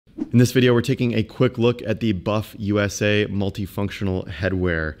In this video, we're taking a quick look at the Buff USA multifunctional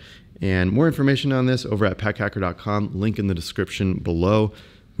headwear. And more information on this over at packhacker.com, link in the description below.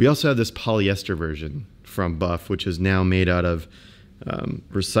 We also have this polyester version from Buff, which is now made out of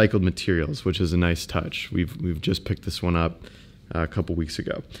recycled materials, which is a nice touch. We've just picked this one up a couple weeks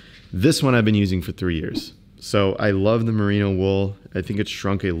ago. This one I've been using for 3 years. So I love the merino wool. I think it's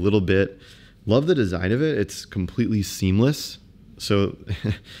shrunk a little bit. Love the design of it. It's completely seamless. So,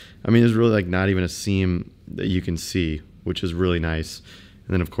 I mean, there's really like not even a seam that you can see, which is really nice.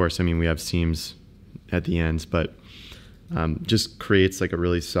 And then of course, I mean, we have seams at the ends, but just creates like a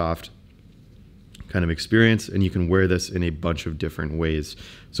really soft kind of experience, and you can wear this in a bunch of different ways.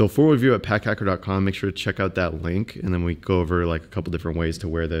 So full review at packhacker.com, make sure to check out that link, and then we go over like a couple different ways to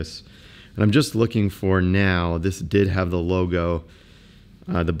wear this. And I'm just looking for now, this did have the logo,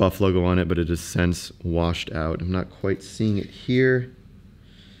 the Buff logo on it, but it has since washed out. I'm not quite seeing it here,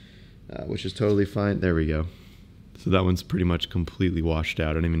 which is totally fine. There we go. So that one's pretty much completely washed out.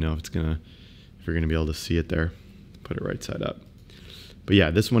 I don't even know if you're gonna be able to see it there. Put it right side up. But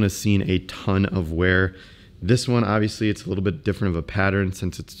yeah, this one has seen a ton of wear. This one, obviously, it's a little bit different of a pattern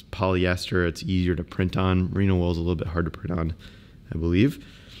since it's polyester. It's easier to print on. Merino wool is a little bit hard to print on, I believe.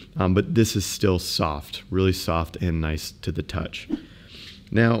 But this is still soft, really soft and nice to the touch.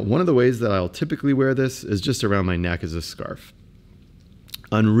 Now, one of the ways that I'll typically wear this is just around my neck as a scarf.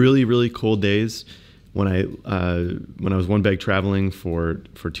 On really, really cold days, when I was one bag traveling for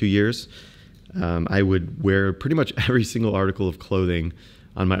 2 years, I would wear pretty much every single article of clothing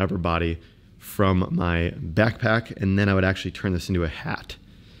on my upper body from my backpack, and then I would actually turn this into a hat.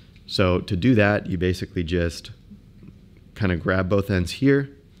 So to do that, you basically just kind of grab both ends here,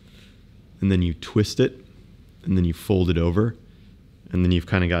 and then you twist it, and then you fold it over, and then you've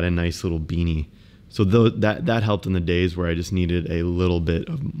kind of got a nice little beanie. So that helped in the days where I just needed a little bit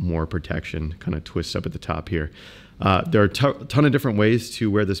of more protection, kind of twist up at the top here. There are a ton of different ways to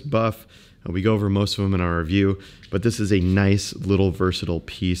wear this Buff. We go over most of them in our review, but this is a nice little versatile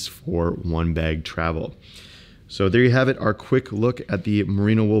piece for one bag travel. So there you have it, our quick look at the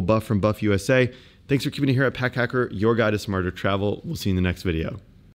merino wool Buff from Buff USA. Thanks for keeping it here at Pack Hacker, your guide to smarter travel. We'll see you in the next video.